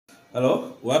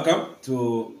Hello, welcome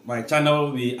to my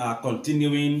channel. We are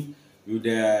continuing with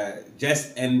the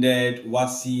just ended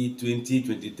Wassce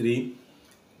 2023,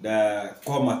 the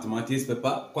core mathematics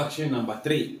paper, question number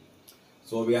 3.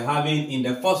 So we are having in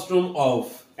the first room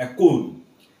of a cone,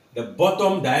 the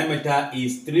bottom diameter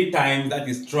is 3 times, that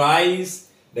is thrice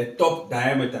the top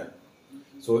diameter.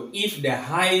 So if the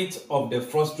height of the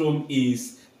frustrum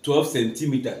is 12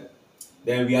 centimeters,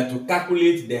 then we have to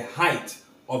calculate the height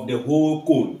of the whole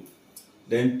cone.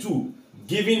 Then 2,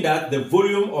 given that the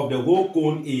volume of the whole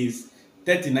cone is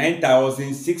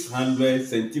 39,600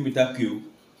 centimeter cube,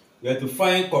 we have to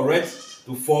find correct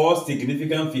to 4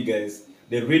 significant figures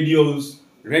the radius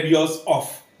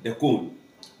of the cone.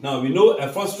 Now we know a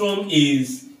frustrum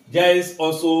is just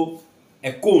also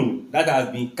a cone that has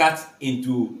been cut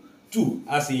into 2,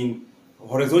 as in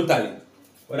horizontally.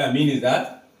 What I mean is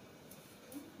that,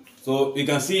 so you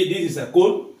can see this is a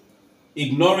cone.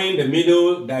 Ignoring the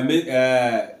middle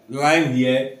line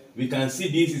here, we can see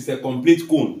this is a complete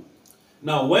cone.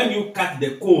 Now, when you cut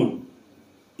the cone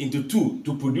into 2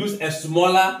 to produce a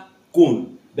smaller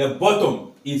cone, the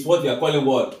bottom is what we are calling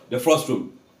what? The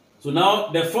frustrum. So now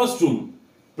the frustrum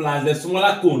plus the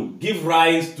smaller cone give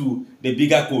rise to the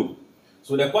bigger cone.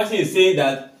 So the question is saying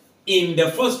that in the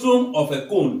frustrum of a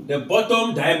cone, the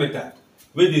bottom diameter,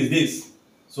 which is this.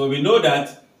 So we know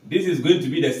that this is going to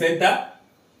be the center.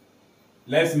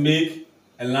 Let's make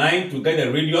a line to get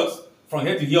the radius. From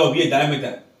here to here will be a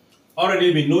diameter.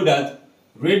 Already we know that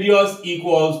radius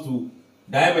equals to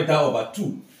diameter over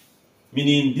 2.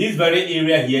 Meaning this very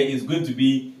area here is going to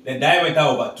be the diameter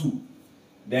over 2.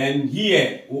 Then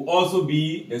here will also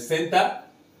be the center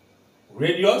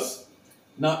radius.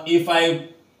 Now if I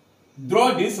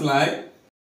draw this line,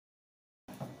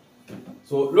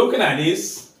 so looking at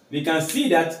this, we can see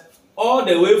that all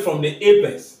the way from the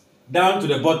apex down to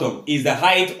the bottom is the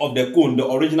height of the cone, the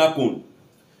original cone.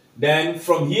 Then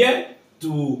from here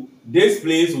to this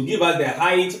place will give us the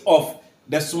height of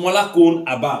the smaller cone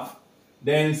above.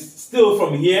 Then still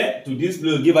from here to this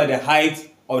place will give us the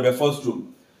height of the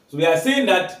frustrum. So we are saying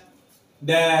that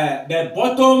the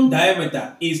bottom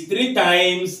diameter is 3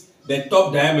 times the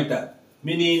top diameter,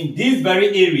 meaning this very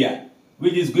area,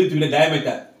 which is going to be the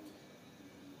diameter.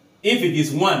 If it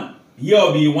is 1, here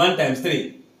will be 1 times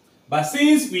 3. But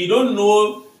since we don't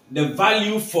know the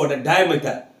value for the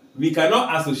diameter, we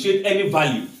cannot associate any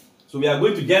value. So we are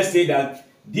going to just say that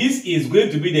this is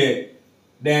going to be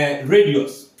the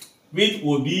radius, which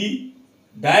will be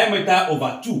diameter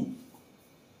over 2.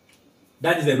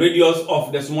 That is the radius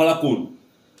of the smaller cone.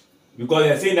 Because we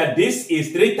are saying that this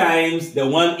is 3 times the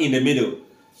one in the middle.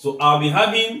 So I'll be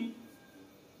having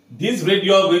this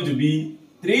radius going to be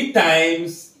 3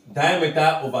 times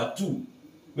diameter over 2.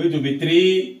 Going to be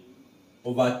 3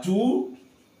 over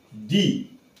 2d.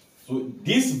 So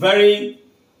this very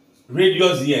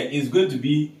radius here is going to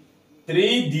be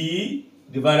 3d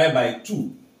divided by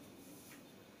 2.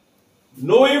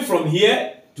 Knowing from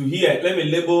here to here, let me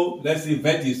label, let's say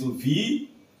vertex. So V,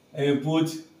 and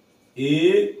put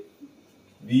A,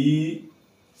 B,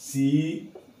 C,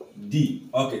 D.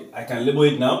 Okay, I can label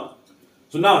it now.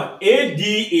 So now AD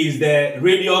is the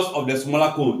radius of the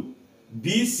smaller cone.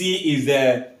 BC is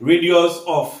the radius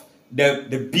of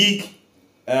the big,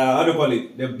 how do you call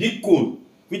it? The big cone,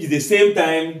 which is the same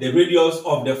time the radius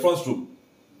of the frustrum.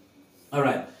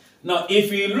 Alright. Now,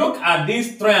 if we look at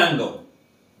this triangle,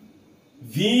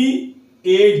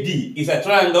 VAD is a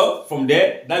triangle from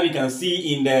there that we can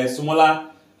see in the smaller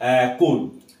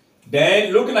cone.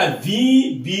 Then, looking at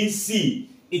VBC,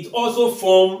 it also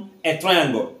forms a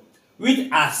triangle, which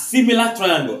are similar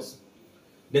triangles.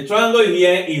 The triangle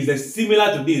here is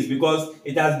similar to this because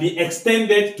it has been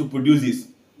extended to produce this.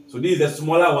 So this is a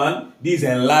smaller one, this is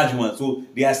a large one. So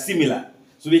they are similar.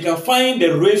 So we can find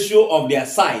the ratio of their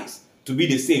size to be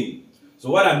the same.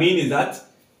 So what I mean is that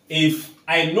if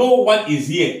I know what is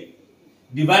here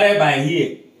divided by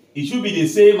here, it should be the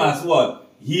same as what?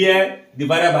 Here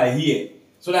divided by here.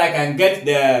 So that I can get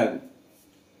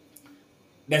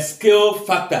the scale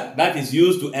factor that is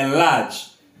used to enlarge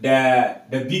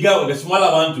the bigger or the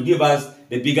smaller one to give us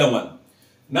the bigger one.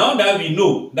 Now that we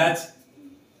know that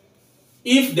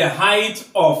if the height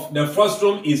of the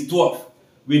frustrum is 12,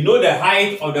 we know the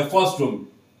height of the frustrum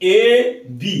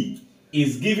AB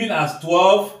is given as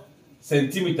 12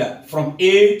 centimeters from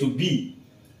A to B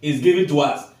is given to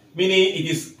us, meaning it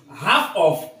is half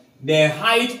of the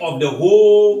height of the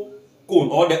whole cone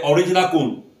or the original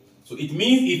cone. So it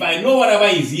means if I know whatever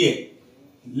is here,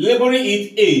 labeling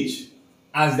it H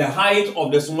as the height of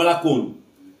the smaller cone.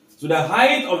 So the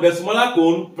height of the smaller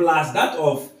cone plus that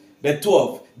of the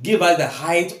 12 give us the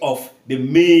height of the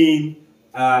main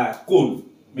cone.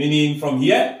 Meaning from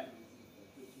here,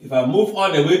 if I move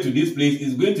all the way to this place,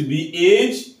 it's going to be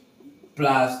h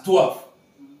plus 12.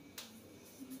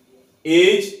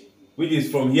 H, which is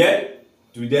from here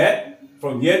to there,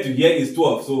 from here to here is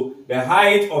 12. So the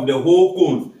height of the whole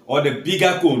cone, or the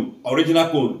bigger cone, original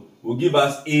cone, will give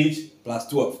us h plus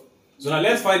 12. So now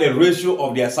let's find the ratio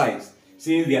of their size,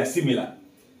 since they are similar.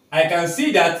 I can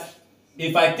see that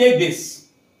if I take this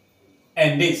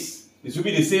and this, it should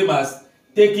be the same as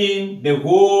taking the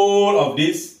whole of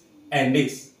this and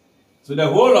this. So the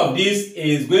whole of this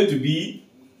is going to be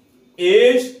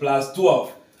h plus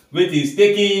 12, which is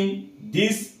taking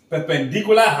this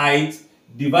perpendicular height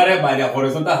divided by the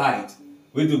horizontal height,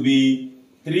 which will be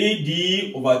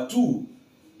 3d over 2.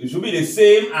 It should be the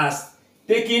same as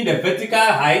taking the vertical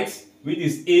height, which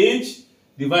is h,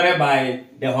 divided by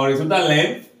the horizontal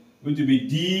length, which will be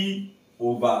d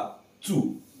over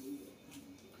 2.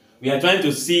 We are trying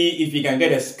to see if we can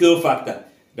get a scale factor,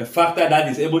 the factor that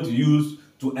is able to use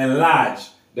to enlarge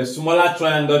the smaller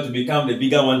triangle to become the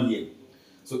bigger one here.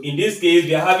 So in this case,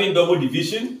 we are having double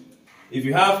division. If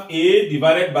you have a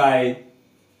divided by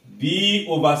b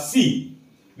over c,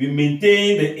 we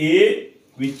maintain the a,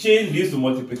 we change this to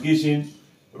multiplication,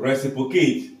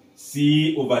 reciprocate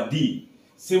c over d.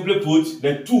 Simply put,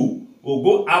 the 2 will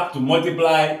go up to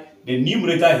multiply the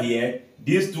numerator here.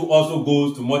 This 2 also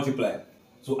goes to multiply.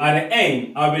 So at the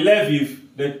end, I'll be left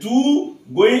with the 2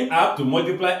 going up to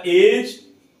multiply h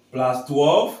plus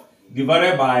 12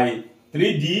 divided by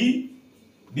 3d.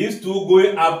 These 2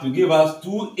 going up to give us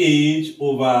 2h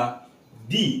over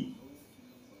d.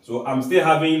 So I'm still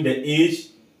having the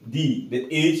hd, the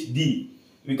hd.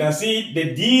 We can see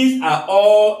the d's are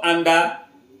all under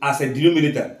as a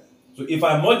denominator. So if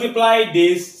I multiply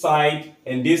this side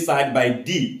and this side by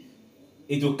d,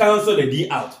 it will cancel the d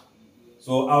out.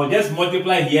 So I'll just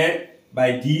multiply here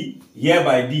by d, here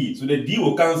by d. So the d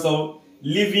will cancel,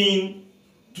 leaving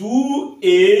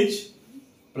 2h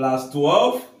plus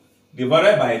 12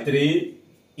 divided by 3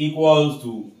 equals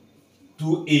to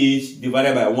 2h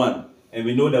divided by 1. And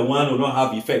we know that 1 will not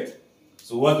have effect.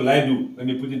 So what will I do? Let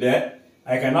me put it there.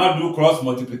 I can now do cross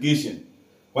multiplication.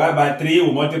 Whereby 3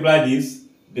 will multiply this,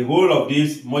 the whole of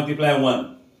this multiply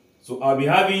 1. So I'll be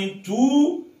having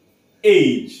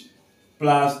 2h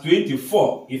plus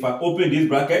 24, if I open this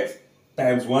bracket,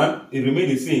 times 1, it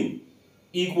remains the same,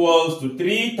 equals to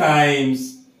 3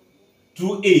 times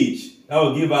 2h. That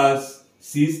will give us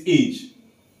 6h.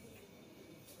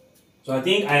 So I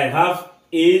think I have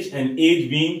h and h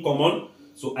being common,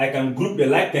 so I can group the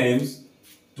like terms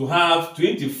to have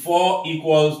 24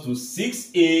 equals to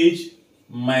 6h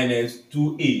minus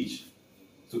 2h.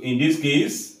 So in this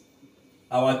case,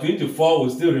 our 24 will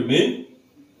still remain.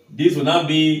 This will now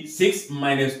be 6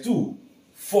 minus 2,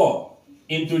 4.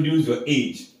 Introduce your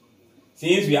h.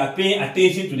 Since we are paying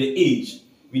attention to the h,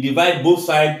 we divide both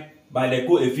sides by the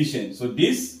coefficient. So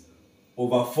this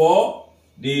over 4,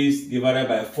 this divided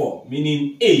by 4,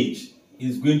 meaning h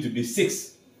is going to be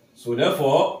 6. So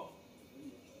therefore,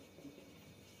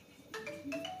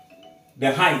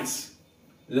 the height,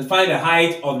 let's find the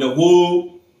height of the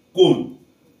whole cone.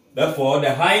 Therefore,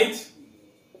 the height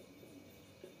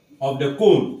of the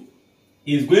cone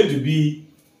is going to be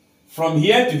from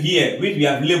here to here, which we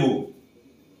have labeled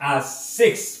as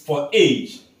 6 for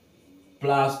h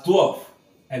plus 12,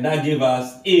 and that gave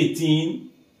us 18.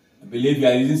 I believe we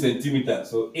are using centimeter,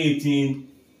 so 18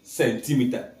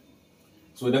 centimeter.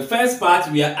 So the first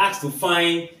part, we are asked to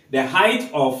find the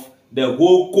height of the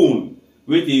whole cone,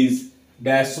 which is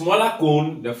the smaller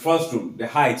cone, the frustrum, the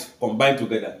height combined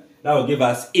together. That will give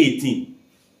us 18.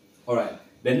 All right.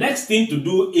 The next thing to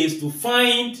do is to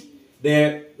find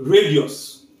the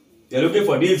radius. You're looking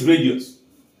for this radius.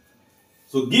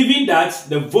 So given that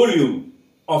the volume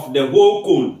of the whole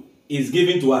cone is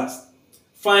given to us,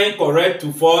 find correct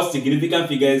to four significant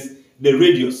figures the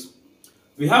radius.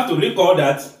 We have to recall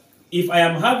that if I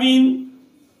am having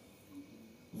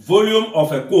volume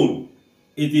of a cone,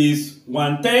 it is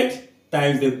 1/3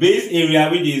 times the base area,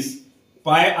 which is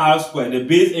pi r squared. The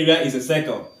base area is a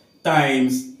circle,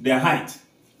 times the height.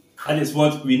 That is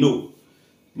what we know.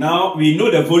 Now we know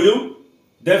the volume.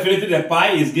 Definitely the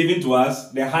pi is given to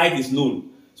us. The height is known.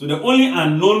 So the only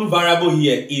unknown variable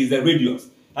here is the radius.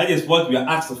 That is what we are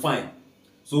asked to find.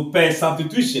 So per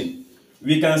substitution,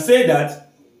 we can say that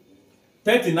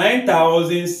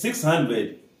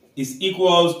 39,600 is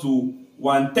equals to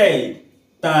 1/3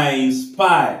 times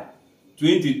pi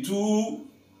 22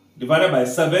 divided by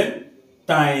 7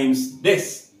 times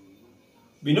this.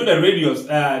 We know the radius,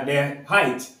 the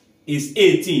height is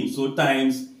 18, so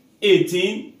times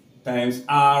 18 times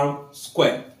r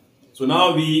squared. So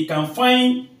now we can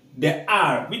find the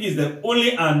r, which is the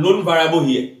only unknown variable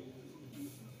here.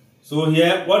 So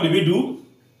here, what do?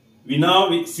 We now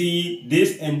see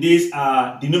this and this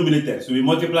are denominators, so we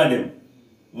multiply them.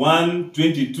 1,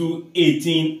 22,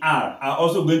 18 r are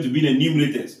also going to be the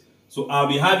numerators. So I'll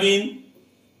be having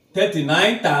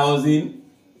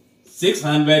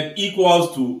 39,600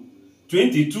 equals to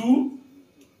 22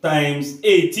 times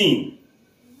 18.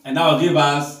 And that will give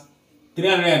us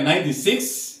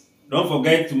 396. Don't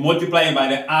forget to multiply it by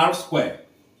the r squared.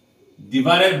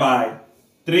 Divided by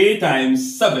 3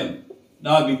 times 7.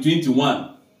 That will be 21.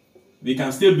 We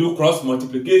can still do cross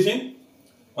multiplication,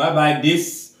 whereby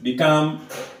this become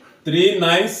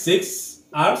 396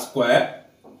 r squared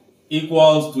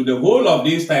equals to the whole of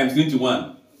this times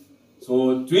 21.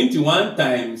 So 21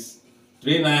 times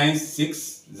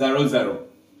 39600.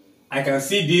 I can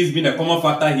see this being a common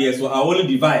factor here, so I only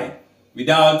divide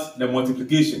without the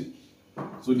multiplication.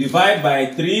 So divide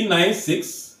by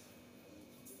 396,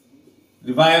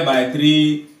 divide by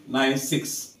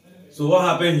 396. So what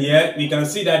happened here? We can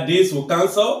see that this will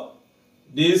cancel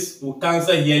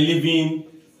here, leaving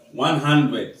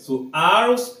 100. So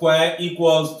r squared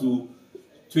equals to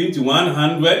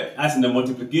 2100 as in the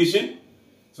multiplication.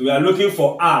 So we are looking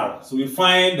for r. So we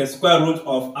find the square root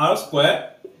of r squared,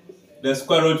 the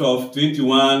square root of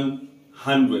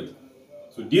 2100.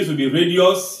 So this will be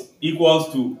radius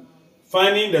equals to,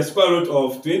 finding the square root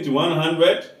of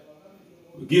 2100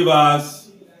 will give us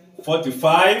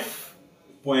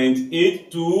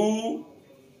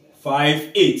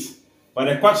 45.8258. But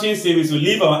the question says we should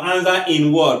leave our answer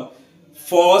in what?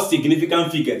 4 significant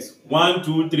figures. 1,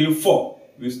 2, 3, 4.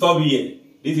 We stop here.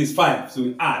 This is 5, so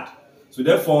we add. So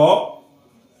therefore,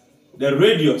 the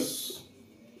radius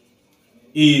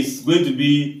is going to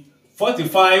be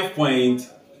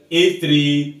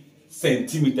 45.83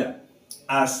 centimeter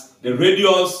as the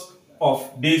radius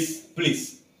of this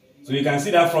place. So you can see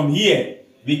that from here,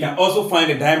 we can also find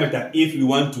the diameter if we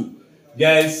want to.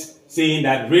 Just saying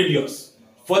that radius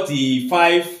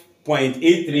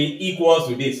 45.83 equals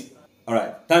to this.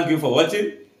 Alright, thank you for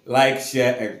watching. Like,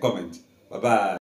 share, and comment. Bye-bye.